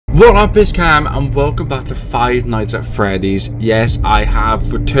What up, it's Cam and welcome back to Five Nights at Freddy's. Yes, I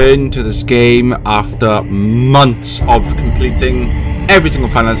have returned to this game after months of completing every single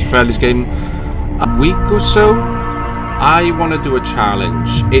Five Nights at Freddy's game. A week or so, I want to do a challenge.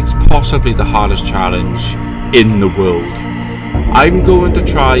 It's possibly the hardest challenge in the world. I'm going to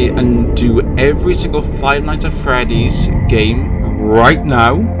try and do every single Five Nights at Freddy's game right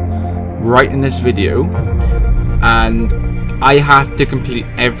now, right in this video, and I have to complete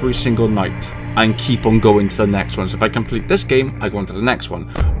every single night and keep on going to the next one. So if I complete this game, I go on to the next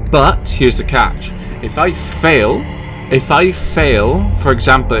one. But here's the catch. If I fail, for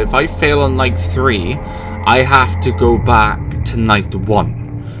example, if I fail on night 3, I have to go back to night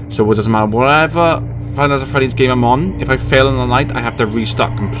 1. So it doesn't matter, whatever Five Nights at Freddy's game I'm on, if I fail on the night, I have to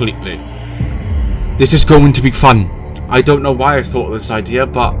restart completely. This is going to be fun. I don't know why I thought of this idea,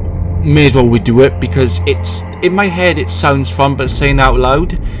 but may as well we do it, because it's in my head it sounds fun, but saying it out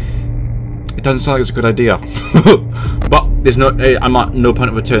loud, it doesn't sound like it's a good idea. But there's no, I'm at no point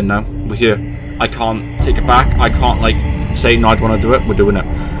of return now. We're here. I can't take it back. I can't like say no, I don't want to do it. We're doing it,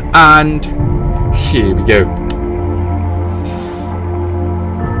 and here we go.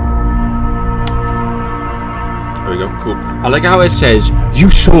 There we go. Cool. I like how it says,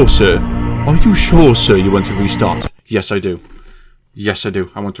 "You sure, sir? Are you sure, sir, you want to restart?" Yes, I do. Yes, I do.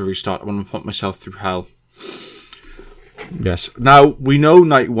 I want to restart. I want to put myself through hell. Yes. Now, we know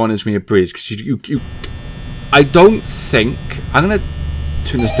night 1 is going to be a breeze, because you I don't think... I'm going to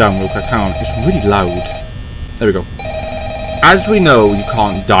turn this down real quick. Hang on. It's really loud. There we go. As we know, you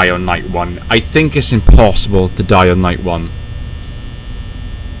can't die on night 1. I think it's impossible to die on night 1.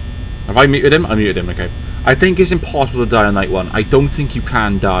 Have I muted him? I muted him, okay. I think it's impossible to die on night 1. I don't think you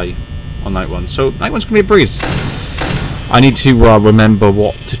can die on night 1. So, night 1's going to be a breeze. I need to remember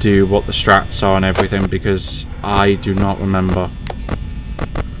what to do, what the strats are and everything, because I do not remember.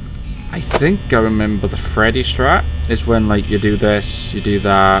 I think I remember the Freddy strat is when, like, you do this, you do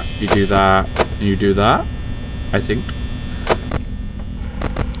that, you do that, and you do that. I think.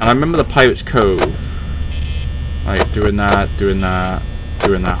 And I remember the Pirate's Cove. Like, doing that, doing that,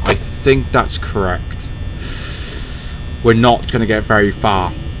 doing that. I think that's correct. We're not going to get very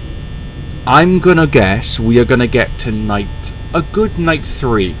far. I'm gonna guess we are gonna get to a good night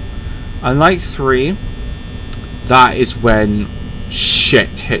 3. And night 3, that is when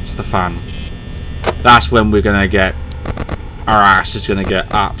shit hits the fan. That's when we're gonna get, our ass is gonna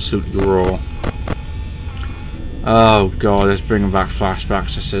get absolutely raw. Oh god, it's bringing back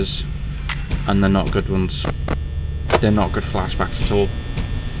flashbacks, this is. And they're not good ones. They're not good flashbacks at all.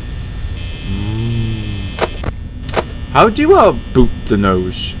 How do you boot the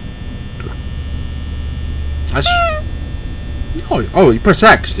nose? Oh, you press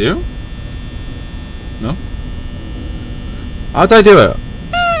X, do you? No? How'd I do it?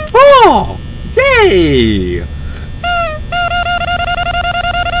 Oh! Yay!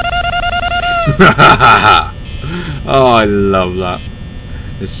 Oh, I love that.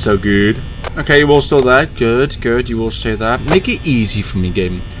 It's so good. Okay, you're all still there. Good, good. You all stay there. Make it easy for me,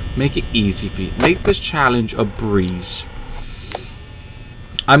 game. Make it easy for you. Make this challenge a breeze.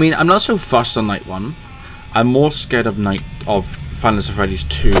 I mean, I'm not so fussed on night 1. I'm more scared of Five Nights at Freddy's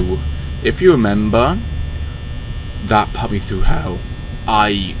 2. If you remember, that put me through hell.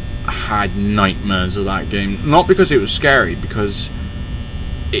 I had nightmares of that game. Not because it was scary, because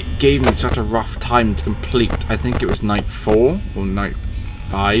it gave me such a rough time to complete. I think it was night 4 or night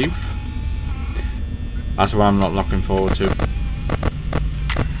 5. That's what I'm not looking forward to.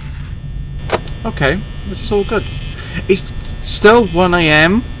 Okay, this is all good. It's still 1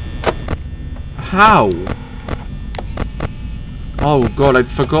 AM. How? Oh god, I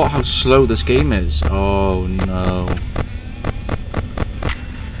forgot how slow this game is. Oh no.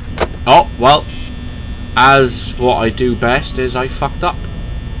 Oh, well, as what I do best is I fucked up.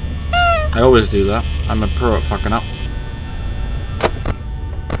 I always do that. I'm a pro at fucking up.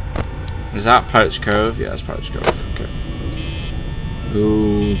 Is that Pirate's Cove? Yeah, it's Pirate's Cove. Okay.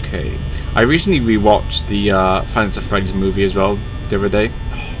 Okay. I recently rewatched the Five Nights at Freddy's movie as well the other day.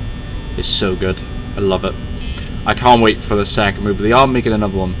 Oh, it's so good. I love it. I can't wait for the second movie. They are making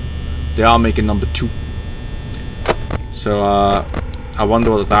another one. They are making number 2. So, I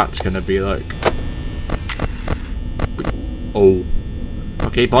wonder what that's going to be like. Oh.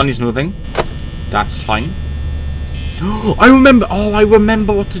 Okay, Bonnie's moving. That's fine. I remember. Oh, I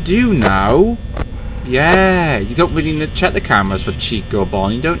remember what to do now. Yeah, you don't really need to check the cameras for Chica or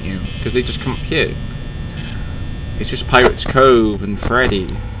Bonnie, don't you? Because they just come up here. It's just Pirate's Cove and Freddy.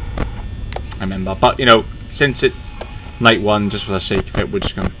 I remember. But, you know, since it's night 1, just for the sake of it, we're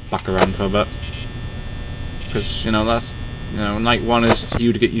just going to back around for a bit. Because, you know, that's You know, night 1 is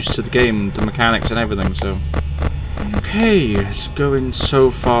you to get used to the game, the mechanics and everything, so. Okay, it's going so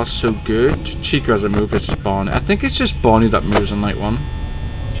far so good. Chica has a move versus Bonnie. I think it's just Bonnie that moves on night 1.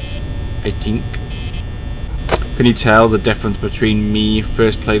 I think. Can you tell the difference between me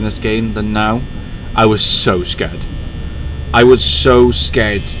first playing this game than now? I was so scared. I was so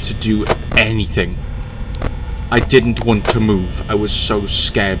scared to do anything. I didn't want to move. I was so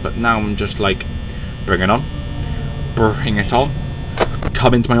scared, but now I'm just like, bring it on. Bring it on.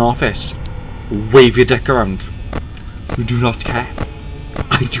 Come into my office. Wave your dick around. You do not care.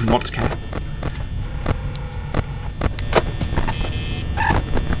 I do not care.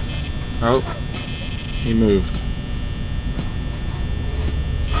 Oh, he moved.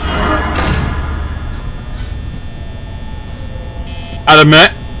 I'll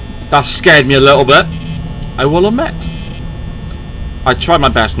admit, that scared me a little bit. I will admit. I tried my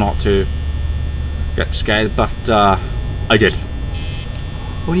best not to get scared, but I did.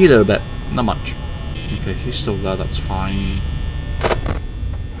 Only a little bit, not much. Okay, he's still there, that's fine.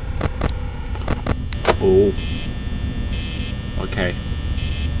 Oh. Okay.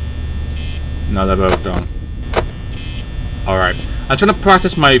 No, they're both gone. Alright. I'm trying to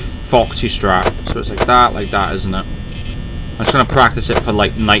practice my Foxy strat. So it's like that, isn't it? I'm trying to practice it for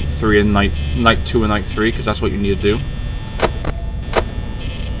like night 3 and night 2 and night 3, because that's what you need to do.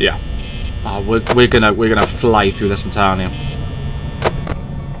 Yeah. Oh, we're gonna fly through this, I'm telling you.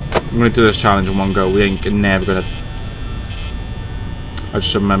 I'm gonna do this challenge in one go. We ain't never gonna. I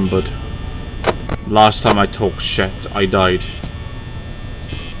just remembered. Last time I talked shit, I died.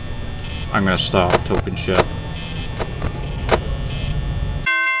 I'm gonna start talking shit.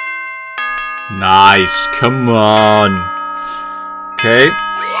 Nice, come on. Okay.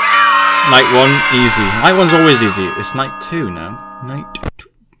 Night 1, easy. Night 1's always easy. It's night 2 now. Night 2.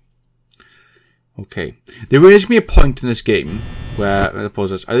 Okay. There is going to be a point in this game where, I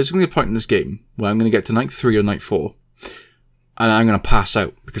apologize, there's going to be a point in this game where I'm going to get to night 3 or night 4. And I'm going to pass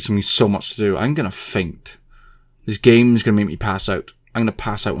out because there's going to be so much to do. I'm going to faint. This game is going to make me pass out. I'm going to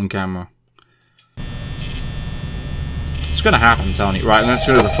pass out on camera. It's going to happen, I'm telling you. Right, let's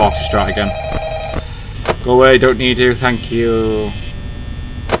go to the Foxy strat again. Go away, don't need you, thank you.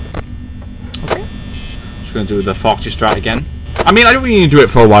 Okay. Just going to do the Foxy strat again. I mean, I don't really need to do it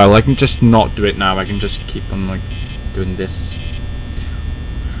for a while. I can just not do it now. I can just keep on, like, doing this.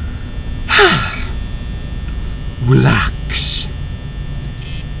 Relax.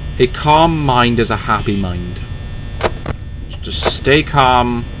 A calm mind is a happy mind. So just stay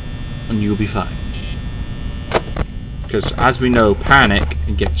calm and you'll be fine. Because as we know, panic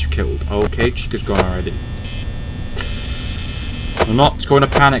gets you killed. Okay, Chica's gone already. We're not going to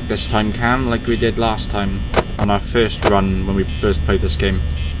panic this time, Cam, like we did last time on our first run when we first played this game.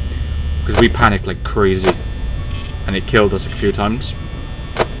 Because we panicked like crazy. And it killed us a few times.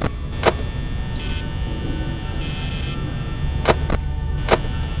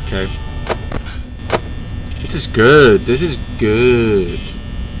 Okay. This is good. This is good.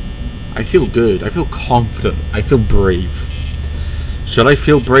 I feel good. I feel confident. I feel brave. Should I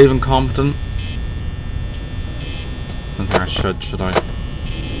feel brave and confident? I don't think I should I?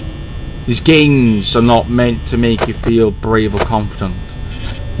 These games are not meant to make you feel brave or confident.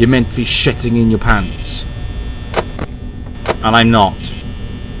 You're meant to be shitting in your pants. And I'm not.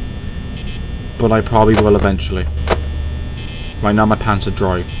 But I probably will eventually. Right now my pants are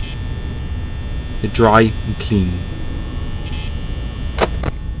dry. They're dry and clean.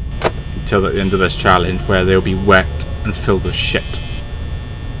 Until at the end of this challenge where they'll be wet and filled with shit.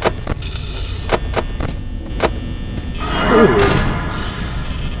 Oh,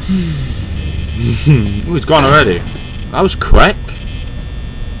 he's gone already. That was quick.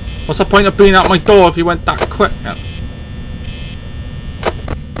 What's the point of being out my door if you went that quick? Yeah.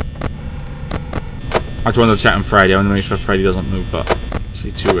 I just wanted to check on Freddy. I want to make sure Freddy doesn't move, but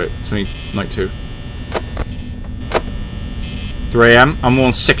it's only night 2. 3 AM. I'm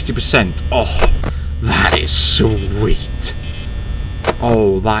on 60%. Oh, that is sweet.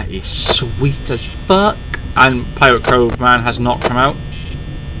 Oh, that is sweet as fuck. And Pirate Cove Man has not come out.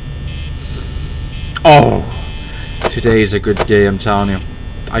 Oh, today's a good day, I'm telling you.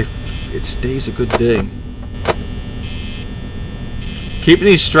 Today's a good day. Keeping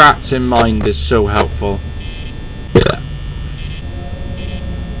these strats in mind is so helpful.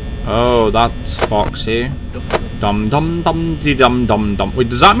 Oh, that's Foxy. Dum dum dum dee dum dum dum. Wait,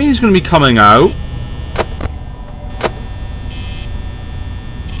 does that mean he's going to be coming out?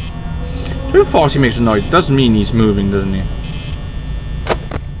 When Foxy makes a noise, it doesn't mean he's moving, doesn't he?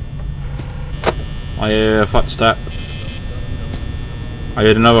 I hear a footstep. I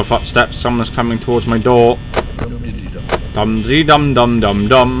heard another footstep. Someone's coming towards my door. Dum dee dum dum dum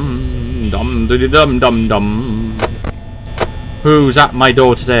dum. Dum dee dum dum dum. Who's at my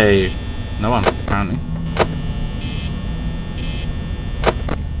door today? No one, apparently.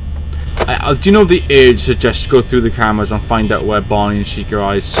 Do you know the urge to just go through the cameras and find out where Bonnie and Chica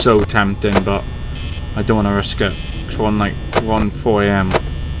are is so tempting, but I don't want to risk it. It's one 4 AM.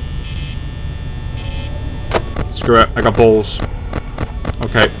 Screw it, I got balls.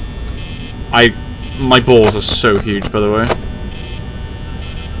 Okay. My balls are so huge, by the way.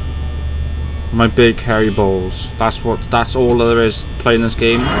 My big hairy balls. That's all there is playing this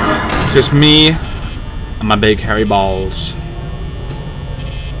game. Just me and my big hairy balls.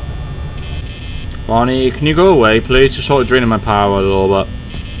 Bonnie, can you go away, please? You're sort of draining my power a little bit.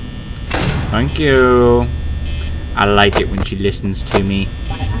 Thank you. I like it when she listens to me.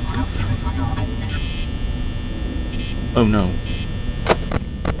 Oh no.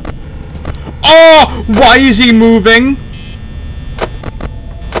 Oh! Why is he moving?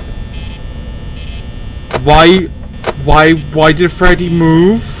 Why did Freddy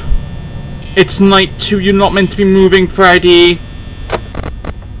move? It's night 2, you're not meant to be moving, Freddy.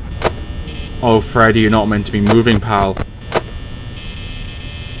 Oh, Freddy, you're not meant to be moving, pal.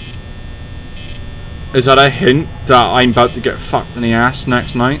 Is that a hint that I'm about to get fucked in the ass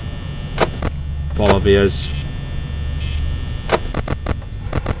next night? Probably is.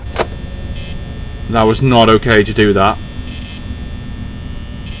 That was not okay to do that.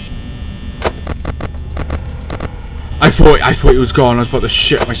 I thought he was gone. I was about to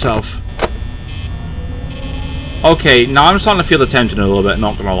shit myself. Okay, now I'm starting to feel the tension a little bit,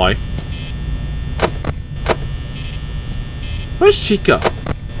 not gonna lie. Where's Chica?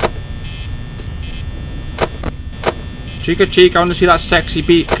 Chica, I want to see that sexy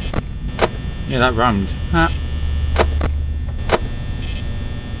beak. Yeah, that rhymed. Huh?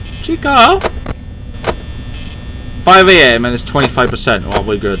 Chica! 5 AM and it's 25%. Oh,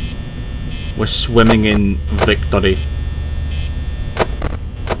 we're good. We're swimming in victory.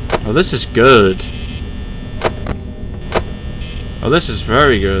 Oh, this is good. Oh, this is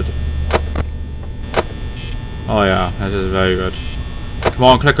very good. Oh yeah, this is very good. Come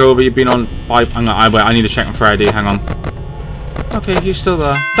on, click over. You've been on. Wait, I need to check on Freddy. Hang on. Okay, he's still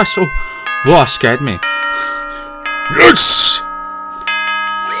there. That's so. Whoa, scared me. Yes.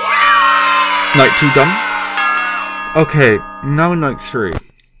 Night 2 done. Okay, now night 3.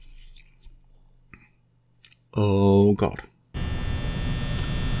 Oh god.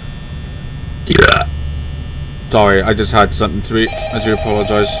 Yeah. Sorry, I just had something to eat. I do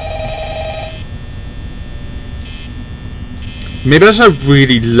apologise. Maybe I should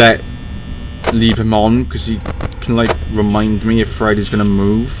really leave him on because he can like remind me if Freddy's gonna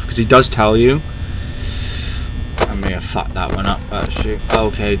move, because he does tell you. I may have fucked that one up. Shoot.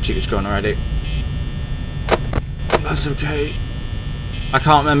 Okay, Chica's gone already. That's okay. I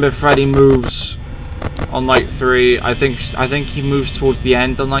can't remember if Freddy moves on night 3. I think he moves towards the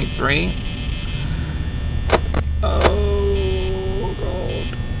end on night 3. Oh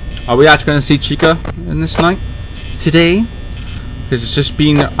god. Are we actually gonna see Chica in this night today? Because it's just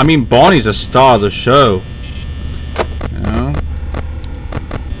been. I mean, Bonnie's a star of the show. You know?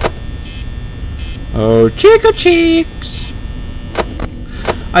 Oh, Chica cheeks!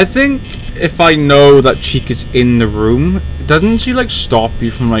 I think if I know that Chica's in the room, doesn't she like stop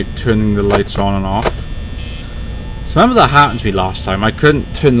you from like turning the lights on and off? So remember that happened to me last time. I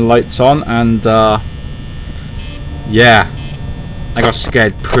couldn't turn the lights on and yeah, I got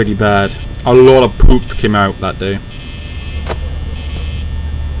scared pretty bad. A lot of poop came out that day.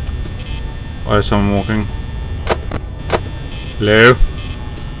 Oh, there's someone walking. Hello?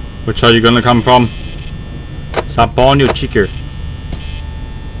 Which are you gonna come from? Is that Bonnie or Chica?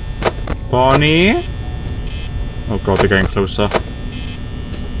 Bonnie? Oh god, they're getting closer.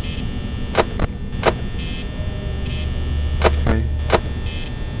 Okay.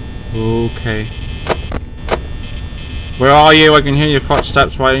 Okay. Where are you? I can hear your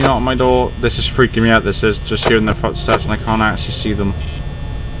footsteps. Why are you not at my door? This is freaking me out. This is just hearing their footsteps and I can't actually see them.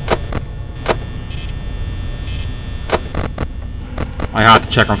 I had to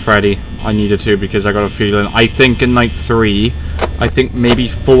check on Freddy. I needed to because I got a feeling. I think in night 3, I think maybe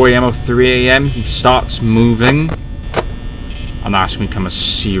 4 AM or 3 AM, he starts moving. And that's going to become a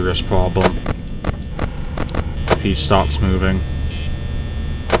serious problem. If he starts moving.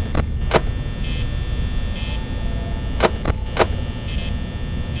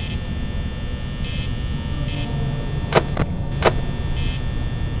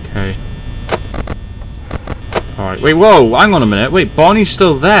 Okay. Alright, wait, whoa, hang on a minute. Wait, Bonnie's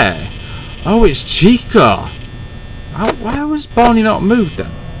still there. Oh, it's Chica. Why was Bonnie not moved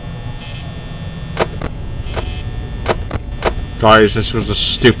then? Guys, this was a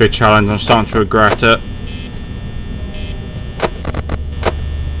stupid challenge. I'm starting to regret it.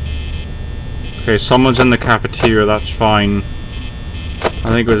 Okay, someone's in the cafeteria, that's fine. I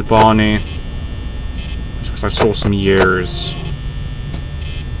think it was Barney. It's because I saw some years.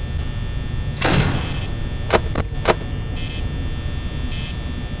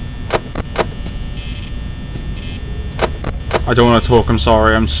 I don't want to talk, I'm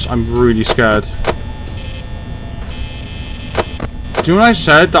sorry. I'm really scared. Do you know when I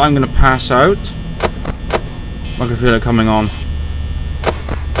said that I'm going to pass out? I can feel it coming on.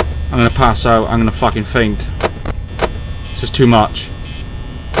 I'm going to pass out. I'm going to fucking faint. This is too much.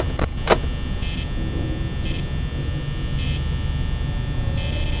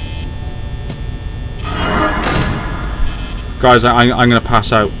 Guys, I'm going to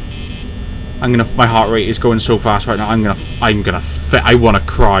pass out. My heart rate is going so fast right now. I want to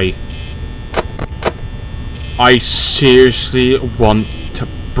cry. I seriously want to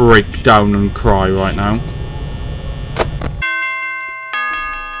break down and cry right now.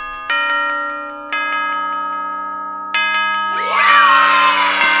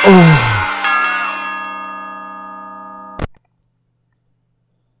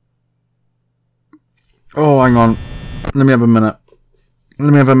 Oh, hang on. Let me have a minute.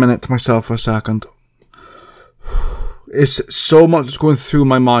 Let me have a minute to myself for a second. It's so much that's going through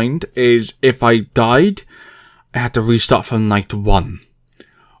my mind is if I died, I had to restart from night 1.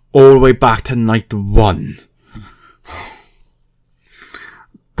 All the way back to night 1.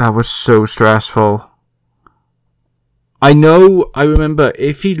 That was so stressful. I know, I remember,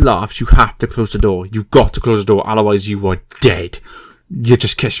 if he laughs, you have to close the door. You've got to close the door, otherwise you are dead. You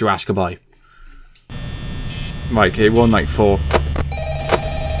just kiss your ass goodbye. Right, okay, we're on night 4.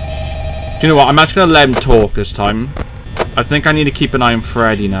 Do you know what? I'm actually going to let him talk this time. I think I need to keep an eye on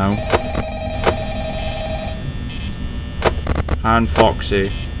Freddy now. And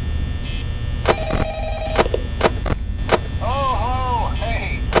Foxy. Oh,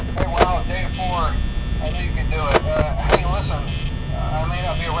 hey, wow, day 4. I knew you could do it. Hey, listen, I may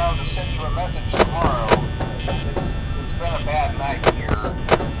not be around to send you a message tomorrow. It's been a bad night here.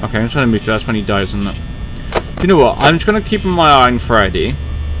 Okay, I'm trying to mute you. That's when he dies, isn't it? Do you know what? I'm just going to keep my eye on Freddy.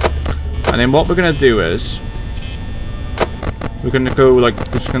 And then what we're going to do is... we're going to go, like,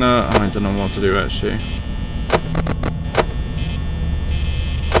 we're just going to... I don't know what to do, actually.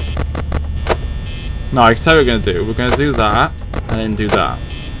 No, I can tell you what we're going to do. We're going to do that, and then do that.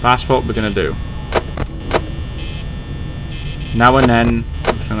 That's what we're going to do. Now and then,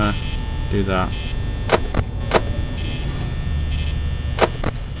 I'm just going to do that.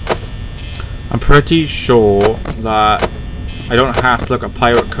 I'm pretty sure that I don't have to look at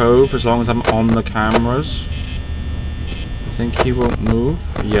Pirate Cove as long as I'm on the cameras. I think he won't move.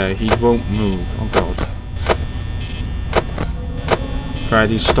 Yeah, he won't move. Oh god.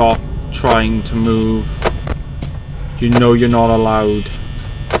 Freddy, stop trying to move. You know you're not allowed.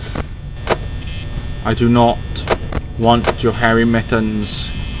 I do not want your hairy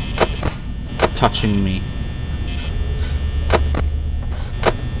mittens touching me.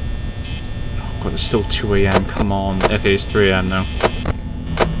 God, it's still 2 AM, come on. Okay, it's 3 AM now.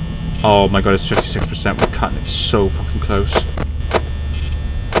 Oh my god, it's 56%. We're cutting it so fucking close.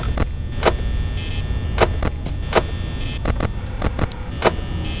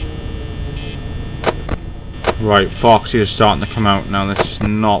 Right, Foxy is starting to come out now. This is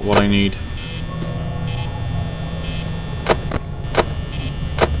not what I need.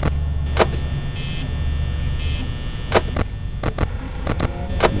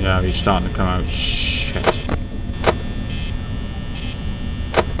 Yeah, he's starting to come out. Shit.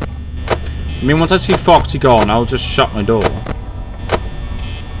 I mean, once I see Foxy gone, I'll just shut my door.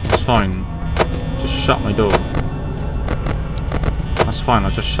 It's fine. Just shut my door. That's fine,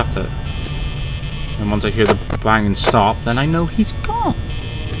 I'll just shut it. And once I hear the bang and stop, then I know he's gone.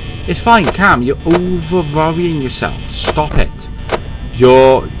 It's fine, Cam, you're over-worrying yourself. Stop it.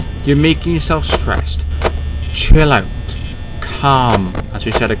 You're making yourself stressed. Chill out. Calm. As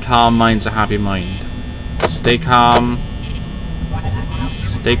we said, a calm mind's a happy mind. Stay calm.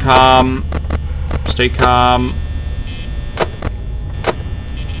 Stay calm. Stay calm.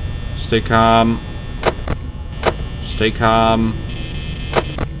 Stay calm. Stay calm.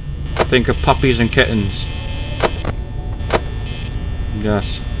 Think of puppies and kittens.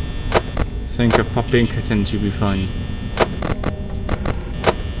 Yes. Think of puppy and kittens, you'll be fine.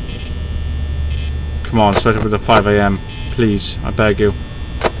 Come on, start it with the 5 AM. Please, I beg you.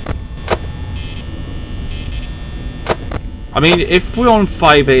 I mean, if we're on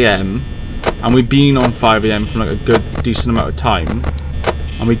 5 AM and we've been on 5 AM for like a good decent amount of time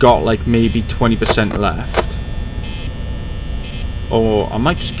and we got like maybe 20% left, Or I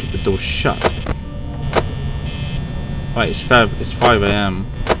might just keep the door shut. Right, it's 5 a.m.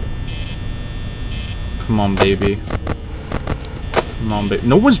 Come on, baby. Come on, baby.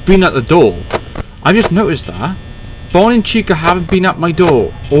 No one's been at the door. I just noticed that. Bon and Chica haven't been at my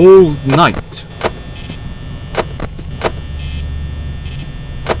door all night.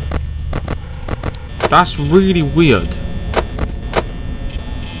 That's really weird.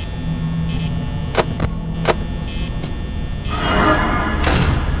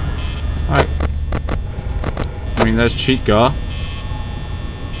 Right. I mean, there's Chica.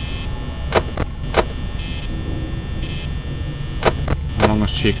 How long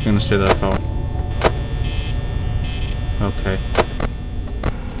is Chica gonna stay there for? Okay.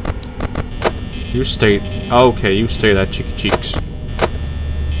 You stay. Okay, you stay there, Cheeky Cheeks.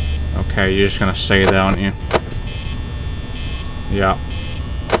 Okay, you're just gonna stay there, aren't you? Yeah.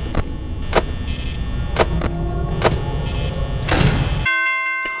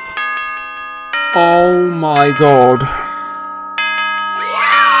 Oh my god.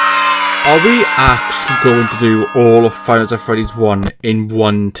 Are we actually going to do all of Five Nights at Freddy's 1 in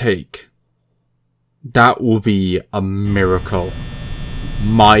one take? That will be a miracle.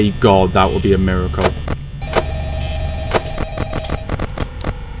 My god, that would be a miracle.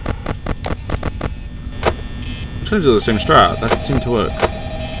 I'm trying to do the same strat. That seemed to work.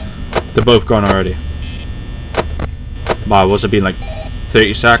 They're both gone already. Wow, what's it been, like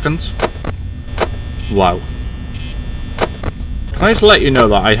 30 seconds? Wow. Can I just let you know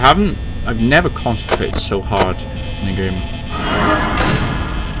that I've never concentrated so hard in a game.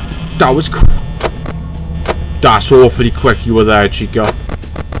 That was cool. That's awfully quick. You were there, Chica.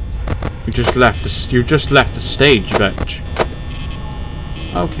 You just left the stage, you bitch.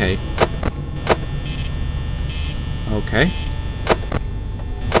 Okay. Okay.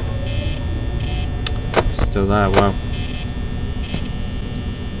 Still there. Wow.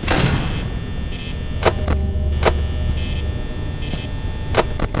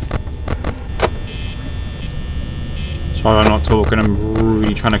 Sorry, I'm not talking. I'm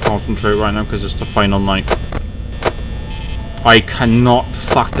really trying to concentrate right now because it's the final night. I cannot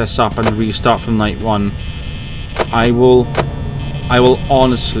fuck this up and restart from night 1. I will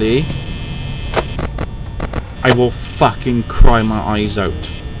honestly, I will fucking cry my eyes out.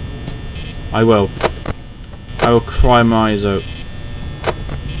 I will cry my eyes out.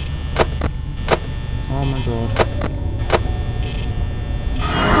 Oh my god.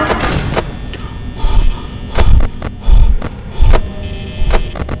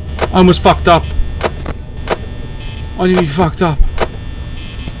 I almost fucked up. I nearly fucked up.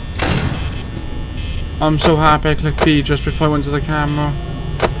 I'm so happy I clicked B just before I went to the camera.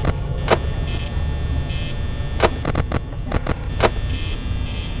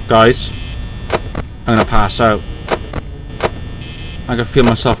 Guys, I'm gonna pass out. I can feel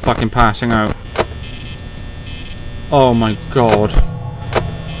myself fucking passing out. Oh my god.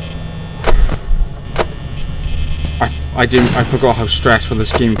 I forgot how stressful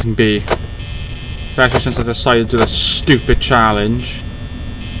this game can be. Especially since I decided to do this stupid challenge.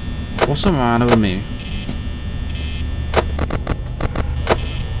 What's the matter with me?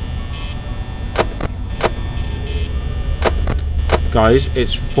 Guys,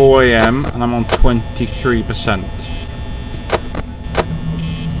 it's 4 AM and I'm on 23%.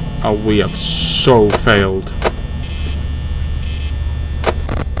 Oh, we have so failed.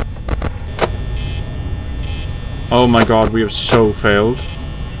 Oh my god, we have so failed.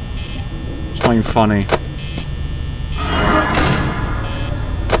 It's not even funny.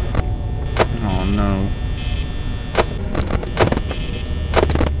 Oh no.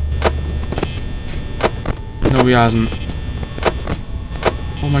 No, he hasn't.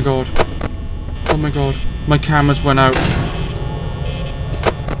 Oh my god. Oh my god. My cameras went out.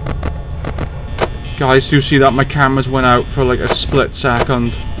 Guys, do you see that? My cameras went out for like a split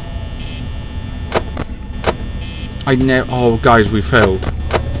second. Oh, guys, we failed.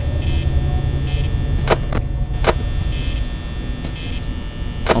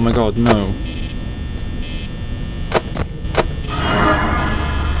 Oh my god, no.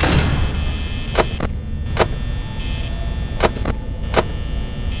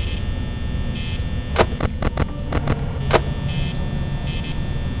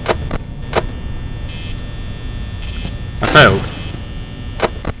 I failed.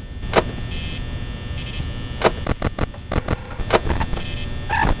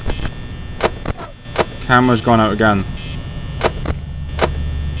 Camera's gone out again.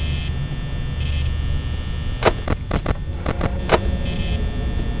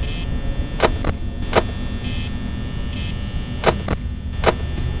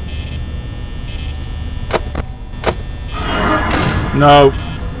 No.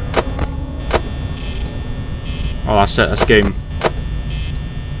 Oh, that's it. That's game.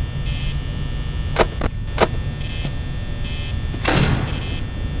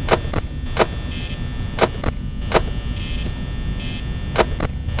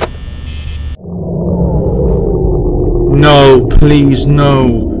 No, please,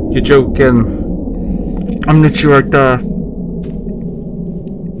 no. You're joking. I'm literally right there.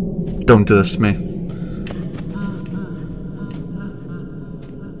 Don't do this to me.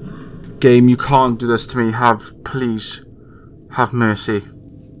 Game, you can't do this to me. Please, have mercy.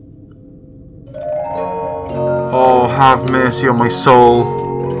 Oh, have mercy on my soul.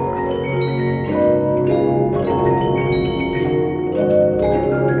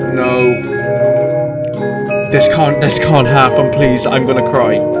 No. This can't happen, please. I'm gonna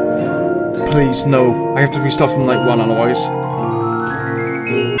cry. Please, no. I have to restart from like 1 otherwise.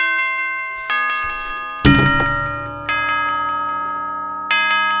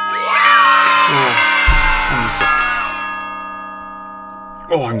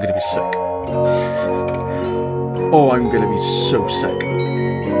 Oh, I'm gonna be sick. Oh, I'm gonna be so sick.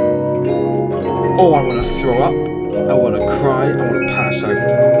 Oh, I wanna throw up. I wanna cry. I wanna pass out.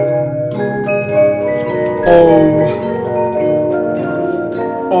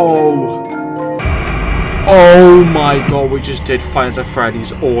 Oh my god, we just did Five Nights at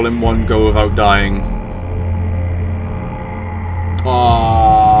Freddy's all in one go without dying.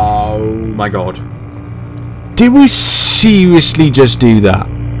 Oh my god. Did we seriously just do that?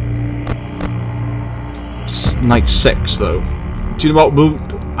 Night 6 though. Do you know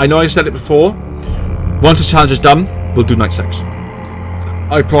what? I know I said it before. Once the challenge is done, we'll do Night 6.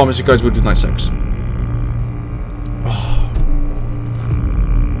 I promise you guys we'll do Night 6.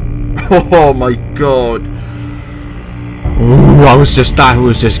 Oh my god. Ooh, that was just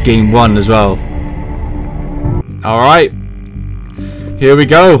game 1 as well. Alright. Here we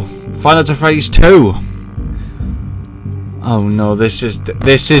go. Five Nights at Freddy's 2. Oh no, this is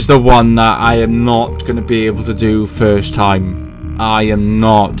the one that I am not going to be able to do first time. I am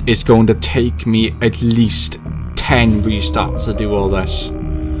not. It's going to take me at least 10 restarts to do all this.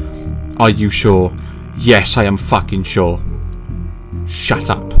 Are you sure? Yes, I am fucking sure.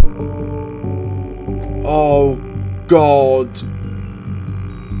 Shut up. Oh god.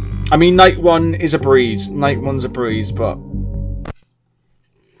 I mean, night 1 is a breeze. Night 1's a breeze, but...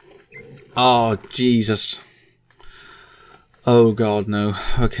 Oh, Jesus. Oh god, no.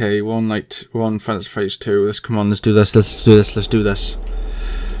 Okay, one Five Nights at Freddy's 2. Let's come on, let's do this, let's do this.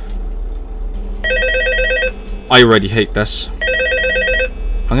 I already hate this.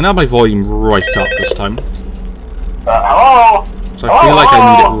 I'm gonna have my volume right up this time. Hello? So I feel like I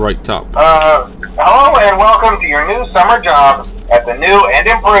need it right up. Hello and welcome to your new summer job at the new and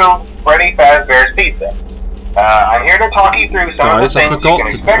improved Freddy Fazbear's Pizza. I'm here to talk you through some of the things you can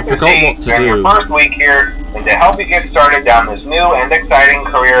expect to see during your first week here and to help you get started down this new and exciting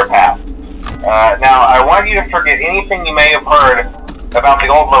career path. Now, I want you to forget anything you may have heard about the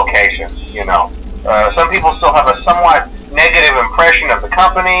old locations, you know. Some people still have a somewhat negative impression of the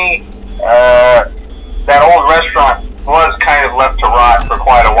company. That old restaurant was kind of left to rot for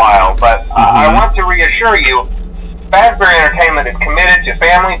quite a while, but I want to reassure you, Fazbear Entertainment is committed to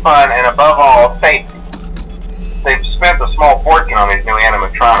family fun and above all, safety. They've spent a small fortune on these new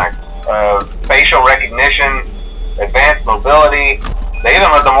animatronics. Facial recognition, advanced mobility. They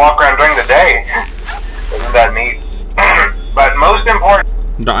even let them walk around during the day. Isn't that neat? But most important...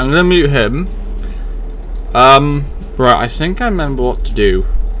 I'm gonna mute him. Right, I think I remember what to do.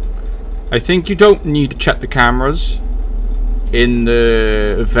 I think you don't need to check the cameras in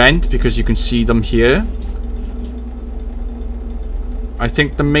the event because you can see them here. I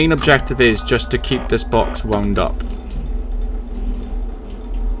think the main objective is just to keep this box wound up.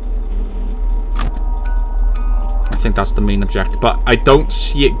 I think that's the main objective, but I don't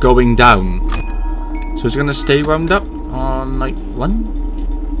see it going down. So it's going to stay wound up on night 1?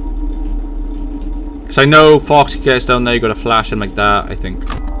 Because I know Fox gets down there, you got to flash him like that, I think.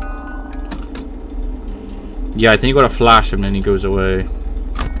 Yeah, I think you got to flash him and then he goes away.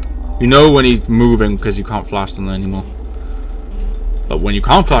 You know when he's moving because you can't flash them anymore. But when you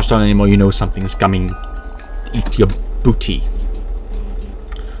can't flash down anymore, you know something's coming to eat your booty.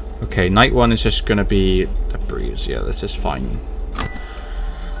 Okay, night 1 is just gonna be a breeze. Yeah, this is fine.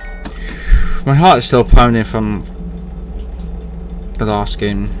 My heart is still pounding from the last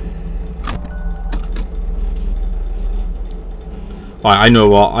game. Alright, I know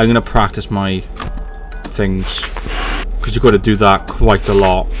what. I'm gonna practice my things. Because you've got to do that quite a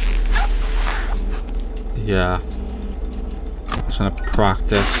lot. Yeah. I'm just gonna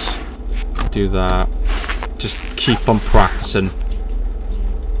practice, do that, just keep on practicing.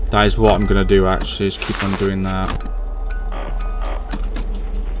 That is what I'm gonna do actually, is keep on doing that.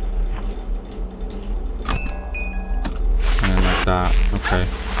 And then like that. Okay.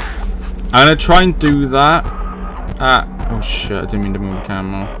 I'm gonna try and do that. Oh shit, I didn't mean to move the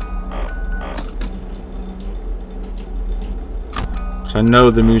camera. Because I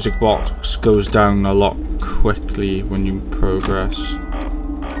know the music box goes down a lot quickly when you progress.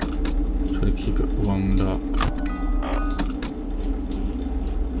 Try to keep it wound up.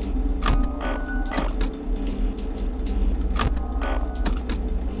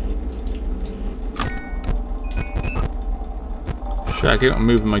 Shit, I keep on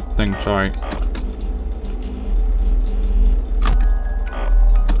moving my thing, sorry.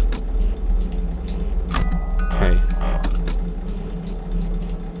 Okay.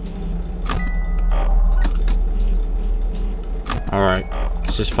 Alright,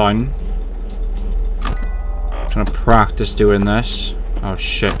 this is fine. I'm trying to practice doing this. Oh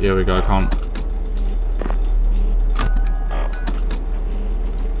shit, here we go, I can't.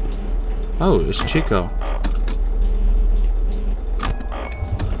 Oh, it's Chico.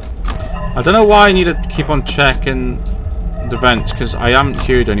 I don't know why I need to keep on checking the vents, because I haven't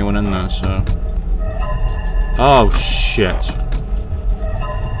heard anyone in there, so... Oh, shit.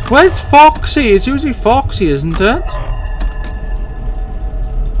 Where's Foxy? It's usually Foxy, isn't it?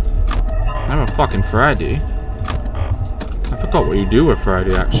 I'm a fucking Freddy. I forgot what you do with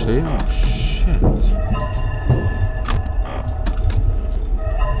Freddy, actually. Oh, shit.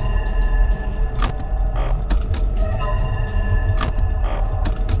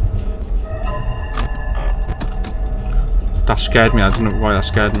 That scared me. I don't know why that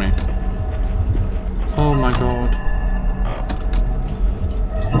scared me. Oh my god.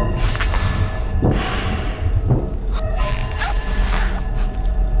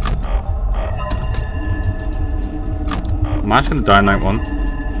 I'm actually gonna die in night 1.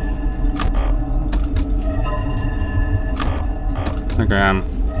 I think I am.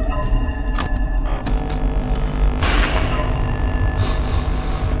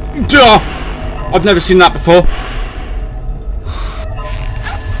 Duh! I've never seen that before.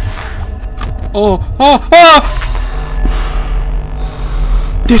 Oh!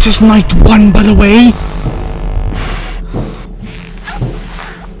 This is night 1, by the way!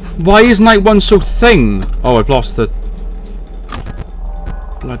 Why is night 1 so thin? Oh, I've lost the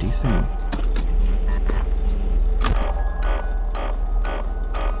bloody thing.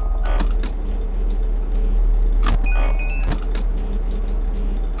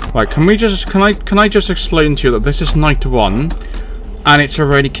 Right, can I just explain to you that this is night 1 and it's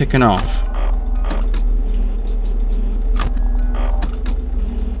already kicking off?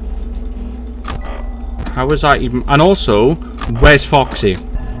 How is that even? And also, where's Foxy?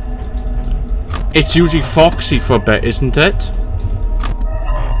 It's usually Foxy for a bit, isn't it?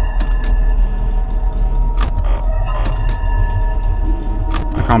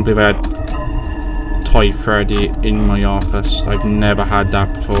 I can't believe I had Toy Freddy in my office. I've never had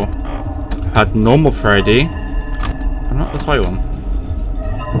that before. I've had normal Freddy, but not the toy one.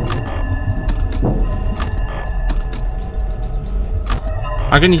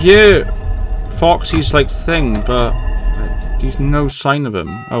 I can hear Foxy's like thing, but there's no sign of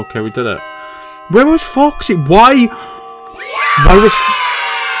him. Okay, we did it. Where was Foxy? Why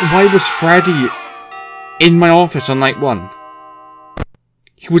was Freddy in my office on night 1?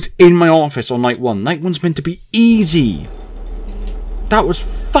 He was in my office on night 1. Night 1's meant to be easy. That was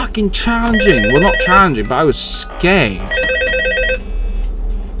fucking challenging. Well, not challenging, but I was scared.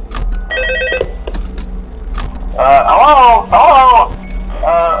 Hello?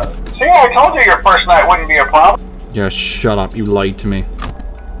 See, I told you your first night wouldn't be a problem. Yeah, shut up. You lied to me.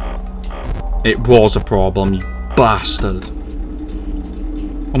 It was a problem, you bastard.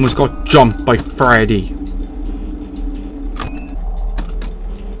 Almost got jumped by Freddy.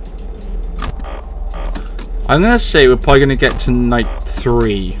 I'm gonna say we're probably gonna get to night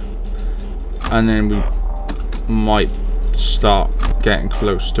 3. And then we might start getting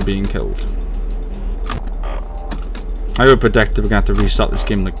close to being killed. I would predict that we're going to have to restart this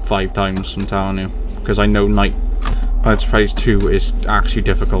game like 5 times, I'm telling you. Because I know Night at Freddy's 2 is actually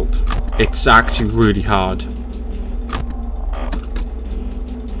difficult. It's actually really hard.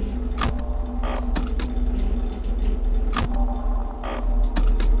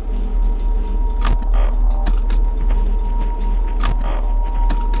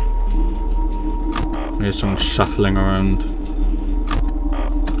 There's someone shuffling around.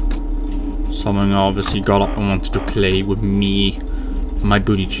 Someone obviously got up and wanted to play with me and my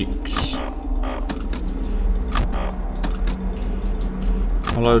booty cheeks.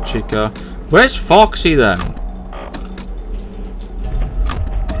 Hello, Chica. Where's Foxy then?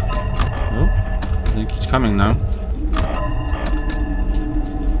 think he's coming now.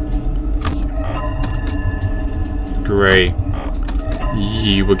 Great.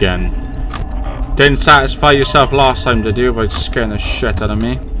 You again. Didn't satisfy yourself last time, did you? By scaring the shit out of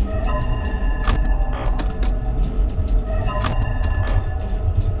me.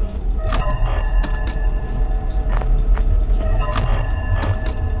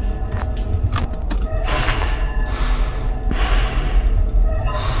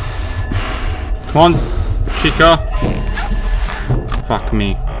 Come on, Chica. Fuck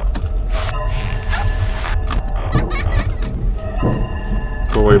me.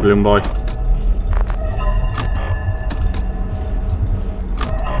 Go away, balloon boy.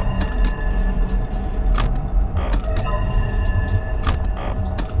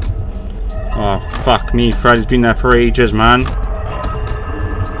 Oh, fuck me. Freddy's been there for ages, man.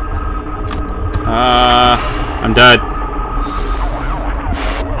 I'm dead.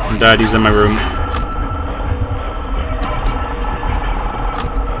 I'm dead. He's in my room.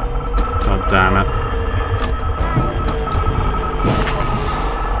 God damn it.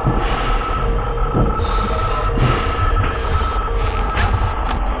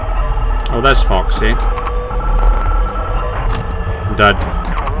 Oh, there's Foxy. I'm dead.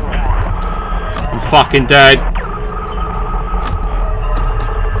 I'm fucking dead.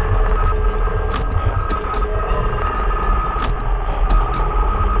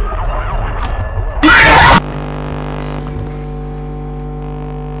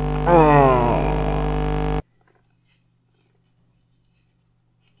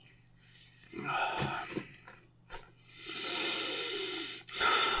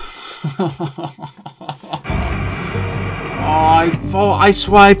 Oh, I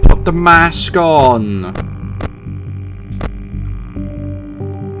swear I put the mask on.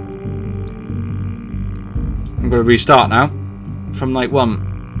 I'm gonna restart now. From like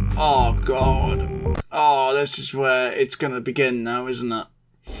 1. Oh god. Oh, this is where it's gonna begin now, isn't it?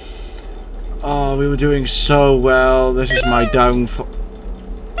 Oh, we were doing so well. This is my downfall.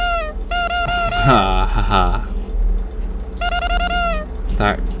 Ha ha ha.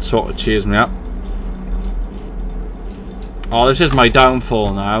 That sort of cheers me up. Oh, this is my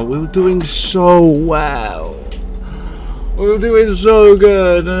downfall now. We were doing so well. We were doing so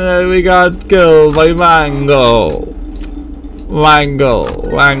good, and then we got killed by Mango. Mango.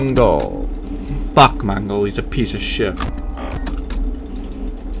 Fuck Mango, he's a piece of shit.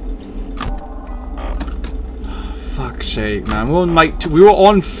 Oh, fuck's sake, man. We're on night 2. We were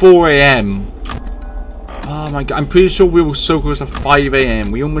on 4 AM. Oh my god, I'm pretty sure we were so close to 5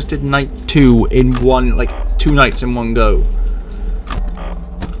 AM. We almost did night 2 in one, like 2 nights in one go.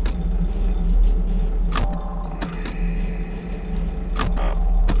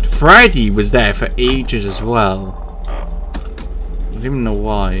 Freddy was there for ages as well. I don't even know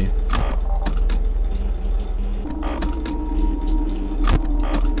why.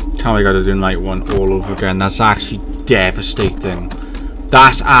 How I gotta do night 1 all over again. That's actually devastating.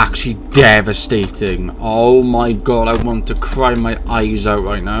 That's actually devastating. Oh my god, I want to cry my eyes out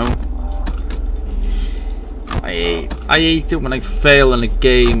right now. I hate it when I fail in a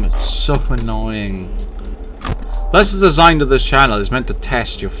game. It's so annoying. That's the design of this channel. It's meant to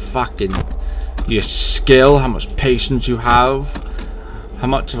test your skill, how much patience you have, how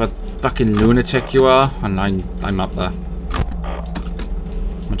much of a fucking lunatic you are, and I'm up there.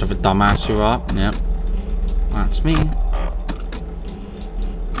 How much of a dumbass you are. Yep. That's me.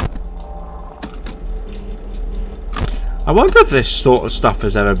 I wonder if this sort of stuff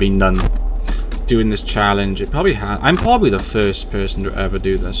has ever been done. Doing this challenge. It probably has. I'm probably the first person to ever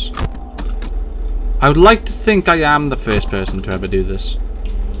do this. I would like to think I am the first person to ever do this.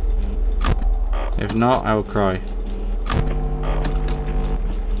 If not, I will cry.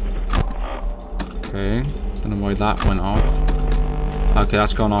 Okay. Don't know why that went off. Okay,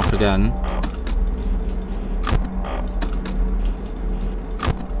 that's gone off again.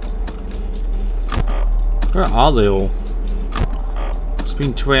 Where are they all? It's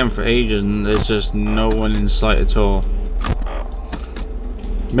been 2 AM for ages and there's just no one in sight at all.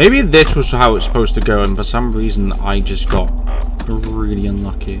 Maybe this was how it's supposed to go and for some reason I just got really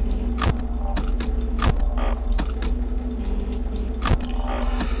unlucky.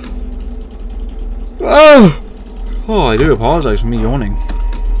 Oh, I do apologise for me yawning.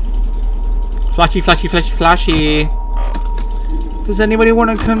 Flashy, flashy, flashy, flashy. Does anybody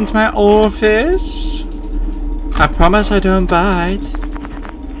want to come to my office? I promise I don't bite.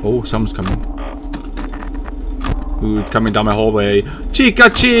 Oh, someone's coming. Who's coming down my hallway? Chica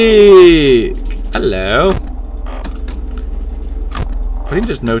Chick! Hello. I didn't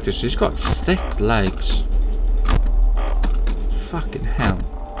just notice she's got thick legs. Fucking hell.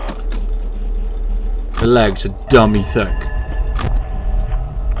 The legs are dummy thick.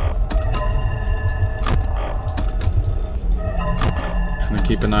 Just gonna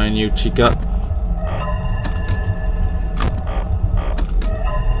keep an eye on you, Chica.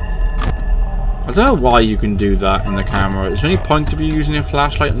 I don't know why you can do that in the camera. Is there any point of you using your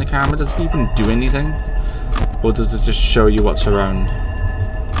flashlight in the camera? Does it even do anything? Or does it just show you what's around?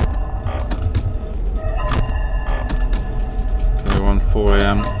 Okay, we're on 4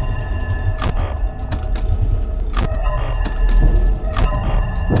 AM.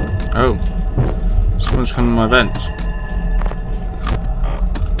 Oh. Someone's coming to my vent.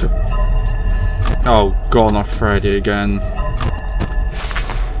 Oh god, not Freddy again.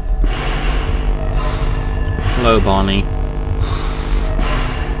 Hello, Bonnie.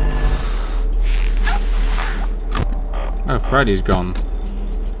 Oh, Freddy's gone.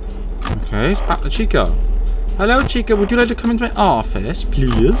 Okay, it's back to Chica. Hello, Chica. Would you like to come into my office,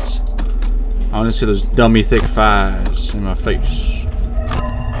 please? I want to see those dummy thick thighs in my face.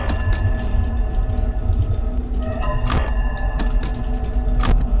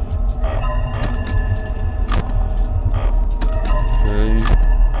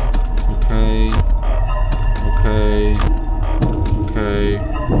 Okay.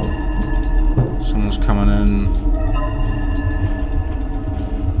 Someone's coming in.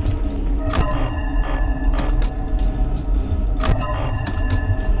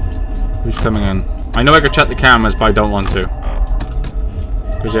 Who's coming in? I know I could check the cameras, but I don't want to.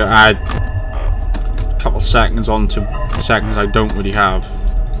 Because it add a couple seconds on to seconds I don't really have.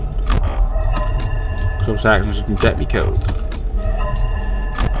 Because those seconds can get me killed.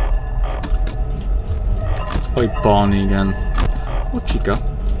 Play Barney again. What'd she go?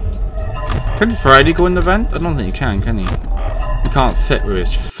 Can Freddy go in the vent? I don't think he can he? He can't fit with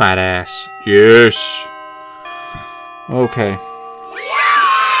his fat ass. Yes! Okay.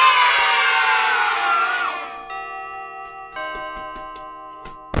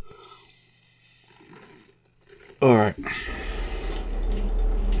 Alright.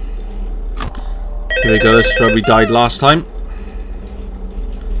 Here we go, this is where we died last time.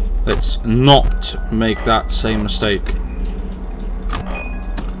 Let's not make that same mistake.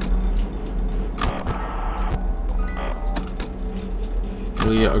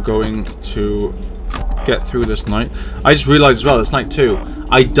 We are going to get through this night. I just realised as well, it's night 2.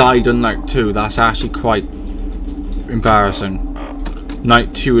 I died on night 2. That's actually quite embarrassing.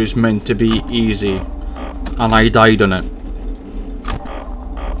 Night 2 is meant to be easy, and I died on it.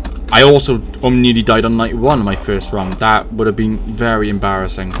 I also nearly died on night 1 of my first run. That would have been very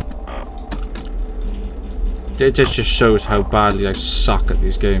embarrassing. It just shows how badly I suck at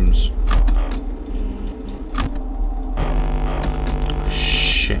these games.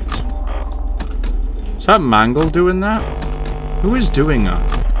 Shit. Is that Mangle doing that? Who is doing that?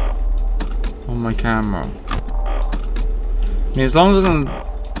 On my camera. I mean, as long as it doesn't,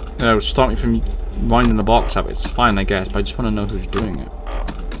 you know, stop me from winding the box up, it's fine, I guess. But I just want to know who's doing it.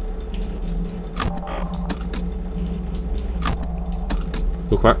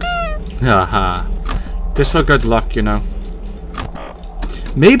 Go quick. Haha. Just for good luck, you know.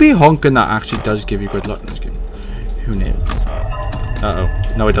 Maybe honking that actually does give you good luck in this game. Who knows? Uh-oh.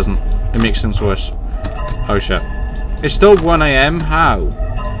 No, it doesn't. It makes things worse. Oh, shit. It's still 1 AM? How?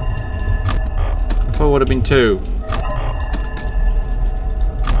 I thought it would have been 2.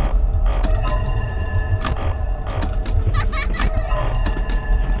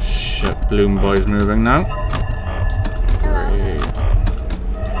 Shit, Bloom Boy's moving now.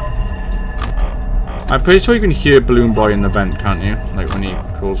 I'm pretty sure you can hear Balloon Boy in the vent, can't you? Like when he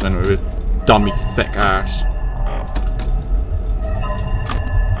calls in with his dummy thick ass.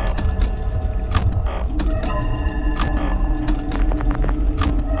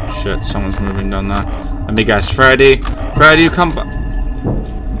 Shit, someone's moving down there. Let me guess, Freddy. Freddy, you come back.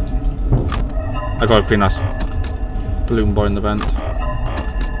 I got a feeling that's Balloon Boy in the vent.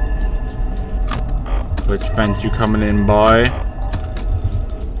 Which vent you coming in, boy?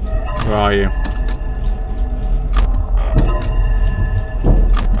 Where are you?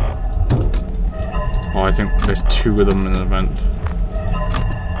 Oh, I think there's 2 of them in the vent.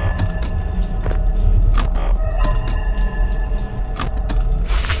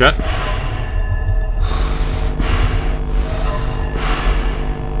 Shit.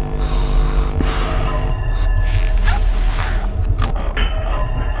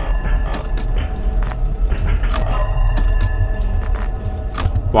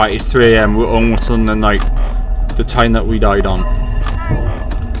 Right, it's 3 AM. We're almost on the night. The time that we died on.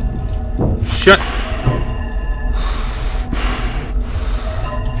 Shit.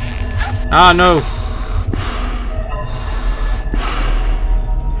 Ah, no.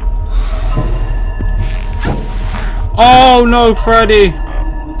 Oh no, Freddy!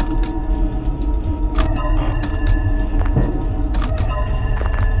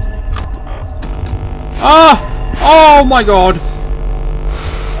 Ah! Oh my god!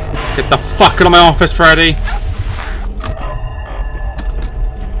 Get the fuck out of my office, Freddy!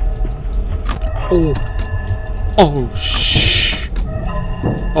 Oh. Oh, shh.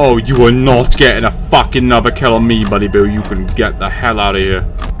 Oh, you are not getting a fucking another kill on me, buddy boo. You can get the hell out of here.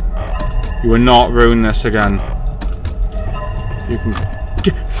 You will not ruin this again. You can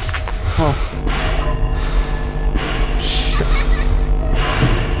get... Oh. Shit.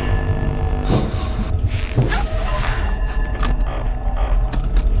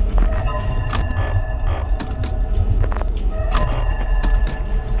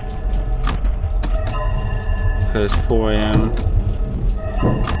 Okay, it's 4 AM.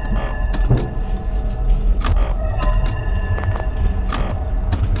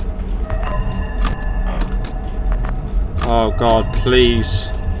 Oh god, please.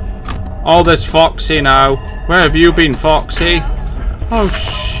 Oh, there's Foxy now. Where have you been, Foxy? Oh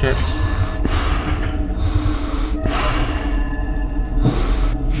shit.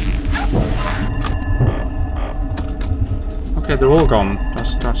 Okay, they're all gone.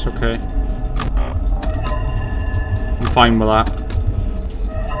 That's okay. I'm fine with that.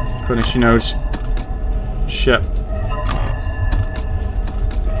 Goodness, she knows. Shit.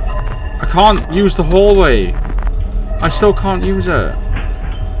 I can't use the hallway. I still can't use it.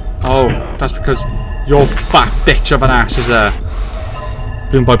 Oh, that's because your fat bitch of an ass is there.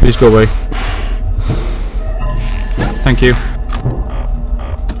 Boom boy, please go away. Thank you.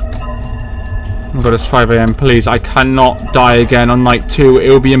 Oh my god, it's 5 AM. Please, I cannot die again on night 2. It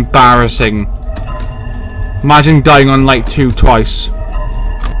will be embarrassing. Imagine dying on night 2 twice.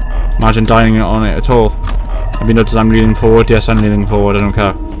 Imagine dying on it at all. Have you noticed I'm leaning forward? Yes, I'm leaning forward. I don't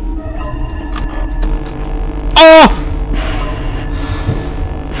care. Oh!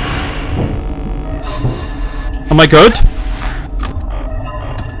 Am I good?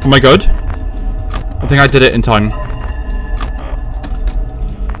 Am I good? I think I did it in time.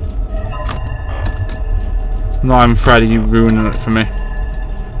 No, I'm Freddy, you ruining it for me.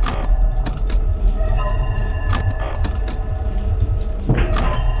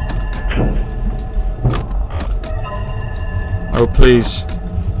 Oh, please.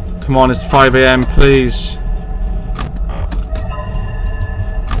 Come on, it's 5 AM, please.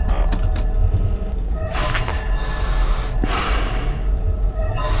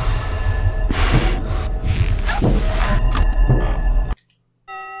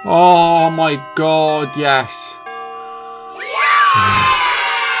 Oh my god, yes.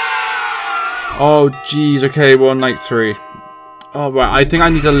 Oh jeez, okay, we're on night 3. Oh right, I think I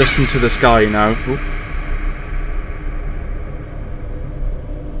need to listen to this guy now. Ooh.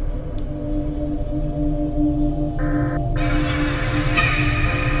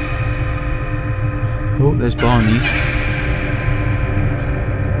 Oh, there's Barney.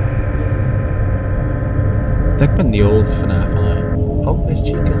 I think I'm in the old Fnaf, aren't I? Oh, there's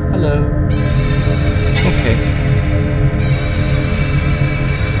Chica. Hello. Okay.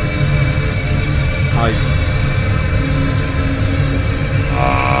 Hi.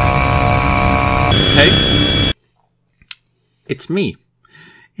 Okay. It's me.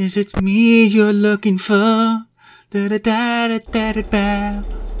 Is it me you're looking for? But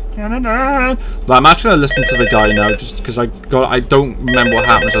I'm actually gonna listen to the guy now, just because I don't remember what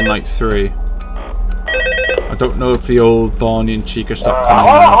happens on night 3. I don't know if the old Barney and Chica stopped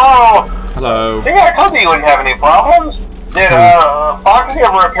coming hello? Hello. See, I told you wouldn't have any problems. Did Foxy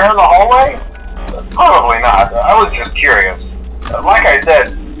ever appear in the hallway? Probably not. I was just curious. Like I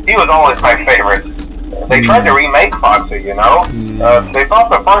said, he was always my favorite. They tried to remake Foxy, you know? They thought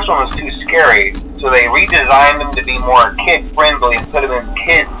the first one was too scary, so they redesigned him to be more kid-friendly and put him in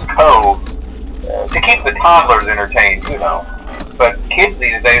Kids Cove to keep the toddlers entertained, you know. But kids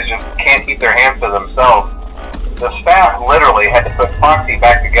these days just can't keep their hands to themselves. The staff literally had to put Foxy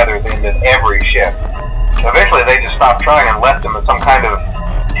back together at the end of every shift. Eventually they just stopped trying and left him as some kind of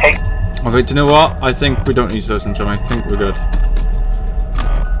take. Okay, do you know what? I think we don't need to listen to him. I think we're good.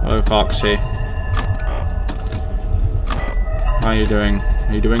 Hello, Foxy. How are you doing?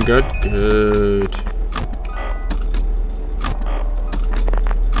 Are you doing good? Good.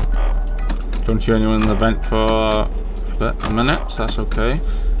 Don't you anyone in the vent for a minute, so that's okay.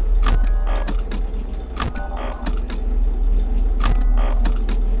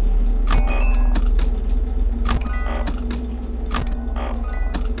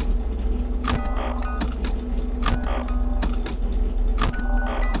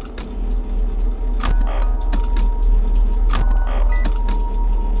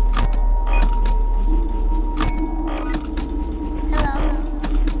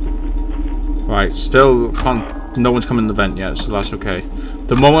 Right, still can't. No one's coming in the vent yet, so that's okay.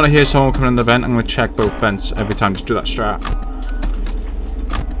 The moment I hear someone coming in the vent, I'm gonna check both vents every time. Just do that strat.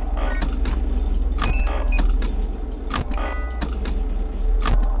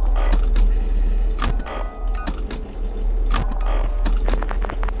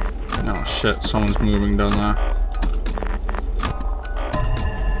 Oh shit! Someone's moving down there.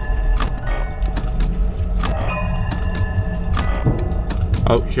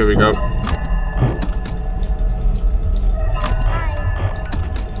 Oh, here we go.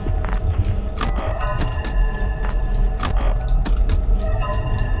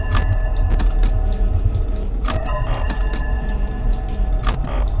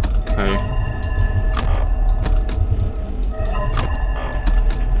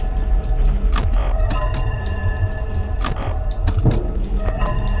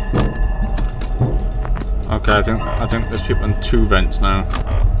 Okay, I think there's people in 2 vents now.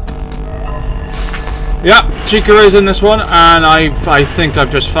 Yeah, Chica is in this one, and I think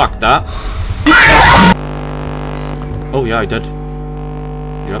I've just fucked that. Oh yeah, I did.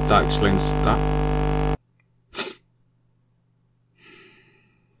 Yep, that explains that.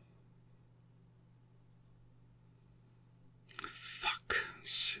 Fuck.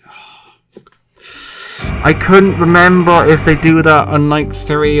 I couldn't remember if they do that on night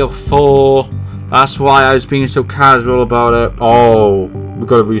 3 or 4. That's why I was being so casual about it. Oh, we've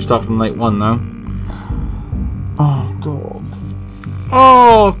got to restart from night 1 now. Oh god.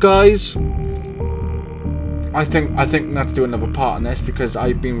 Oh guys. I think we have to do another part on this because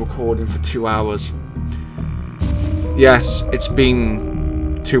I've been recording for 2 hours. Yes, it's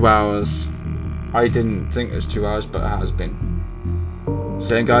been 2 hours. I didn't think it was 2 hours, but it has been. So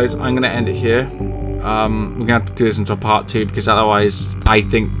then guys, I'm gonna end it here. We're gonna have to do this into a part 2 because otherwise I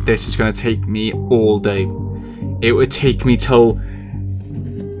think this is gonna take me all day. It would take me till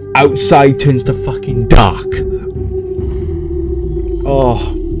outside turns to fucking dark. Oh,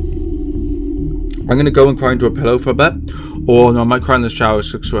 I'm gonna go and cry into a pillow for a bit, or no, I might cry in the shower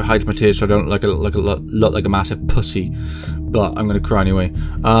so it hides my tears so I don't look like a massive pussy. But I'm gonna cry anyway.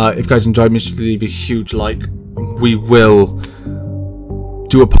 If you guys enjoyed me, just leave a huge like. We will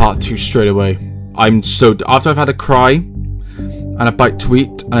do a part 2 straight away. I'm so after I've had a cry and a bite to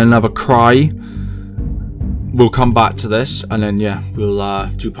eat and another cry, we'll come back to this and then yeah, we'll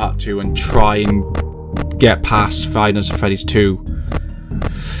do part 2 and try and get past Five Nights at Freddy's 2.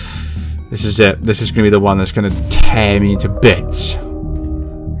 This is it. This is going to be the one that's going to tear me into bits.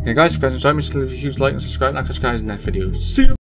 Okay guys, if you guys enjoyed me, just leave a huge like and subscribe and I'll catch you guys in the next video. See you!